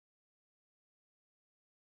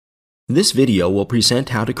This video will present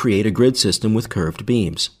how to create a grid system with curved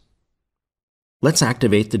beams. Let's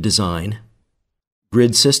activate the Design,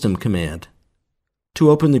 Grid System command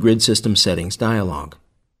to open the Grid System Settings dialog.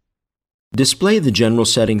 Display the General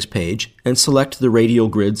Settings page and select the Radial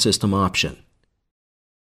Grid System option.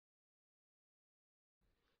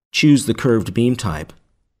 Choose the curved beam type,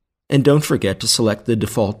 and don't forget to select the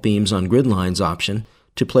Default Beams on Grid Lines option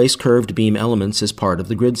to place curved beam elements as part of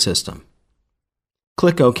the grid system.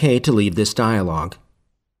 Click OK to leave this dialog.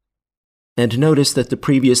 And notice that the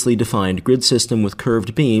previously defined grid system with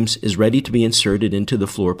curved beams is ready to be inserted into the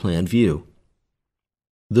floor plan view.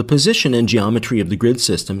 The position and geometry of the grid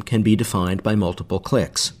system can be defined by multiple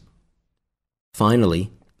clicks. Finally,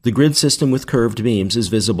 the grid system with curved beams is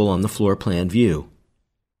visible on the floor plan view,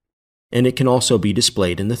 and it can also be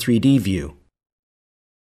displayed in the 3D view.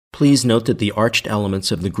 Please note that the arched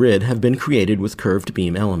elements of the grid have been created with curved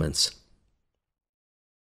beam elements.